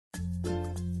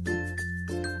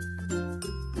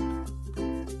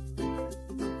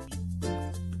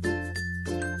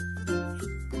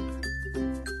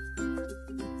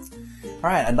All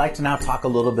right, I'd like to now talk a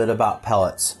little bit about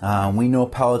pellets. We know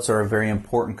pellets are a very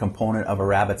important component of a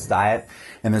rabbit's diet,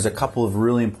 and there's a couple of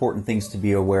really important things to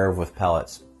be aware of with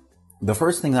pellets. The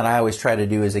first thing that I always try to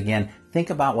do is, again, think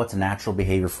about what's a natural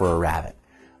behavior for a rabbit.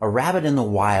 A rabbit in the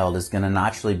wild is going to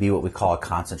naturally be what we call a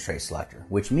concentrate selector,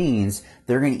 which means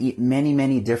they're going to eat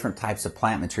many different types of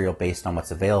plant material based on what's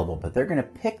available, but they're going to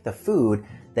pick the food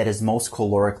that is most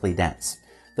calorically dense.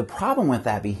 The problem with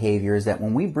that behavior is that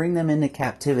when we bring them into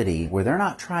captivity, where they're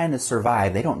not trying to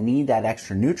survive, they don't need that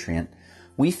extra nutrient,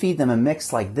 we feed them a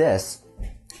mix like this,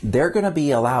 they're going to be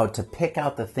allowed to pick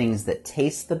out the things that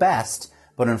taste the best,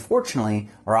 but unfortunately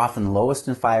are often lowest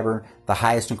in fiber, the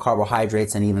highest in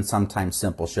carbohydrates, and even sometimes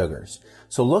simple sugars.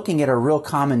 So looking at a real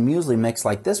common muesli mix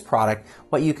like this product,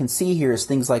 what you can see here is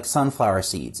things like sunflower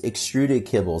seeds, extruded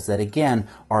kibbles that again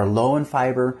are low in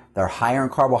fiber, they're higher in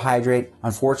carbohydrate.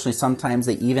 Unfortunately, sometimes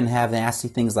they even have nasty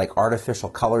things like artificial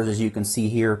colors, as you can see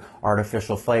here,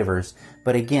 artificial flavors,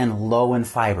 but again, low in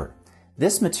fiber.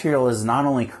 This material is not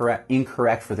only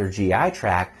incorrect for their GI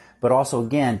tract, but also,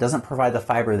 again, doesn't provide the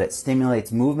fiber that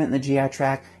stimulates movement in the GI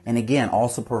tract, and again,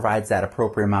 also provides that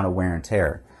appropriate amount of wear and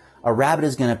tear. A rabbit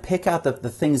is going to pick out the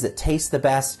things that taste the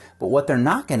best, but what they're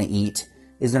not going to eat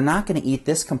is they're not going to eat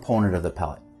this component of the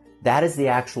pellet. That is the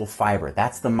actual fiber.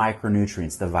 That's the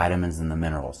micronutrients, the vitamins and the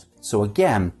minerals. So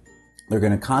again, they're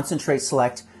going to concentrate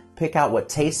select, pick out what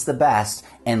tastes the best,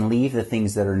 and leave the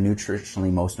things that are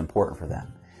nutritionally most important for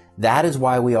them. That is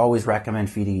why we always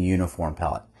recommend feeding a uniform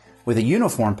pellet. With a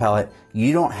uniform pellet,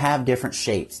 you don't have different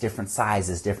shapes, different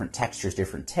sizes, different textures,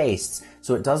 different tastes,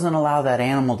 so it doesn't allow that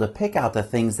animal to pick out the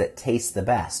things that taste the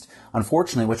best.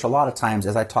 Unfortunately, which a lot of times,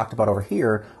 as I talked about over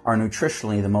here, are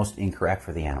nutritionally the most incorrect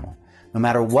for the animal. No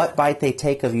matter what bite they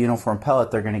take of a uniform pellet,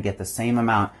 they're going to get the same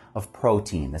amount of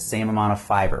protein, the same amount of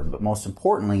fiber, but most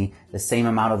importantly, the same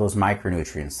amount of those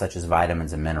micronutrients, such as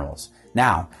vitamins and minerals.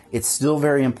 Now, it's still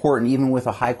very important, even with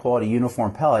a high-quality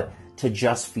uniform pellet, to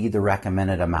just feed the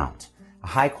recommended amount. A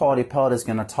high quality pellet is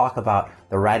going to talk about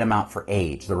the right amount for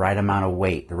age, the right amount of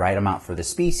weight, the right amount for the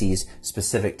species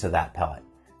specific to that pellet.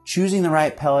 Choosing the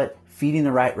right pellet, feeding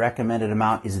the right recommended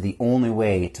amount is the only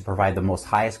way to provide the most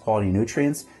highest quality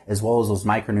nutrients, as well as those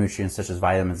micronutrients such as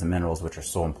vitamins and minerals, which are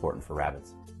so important for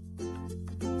rabbits.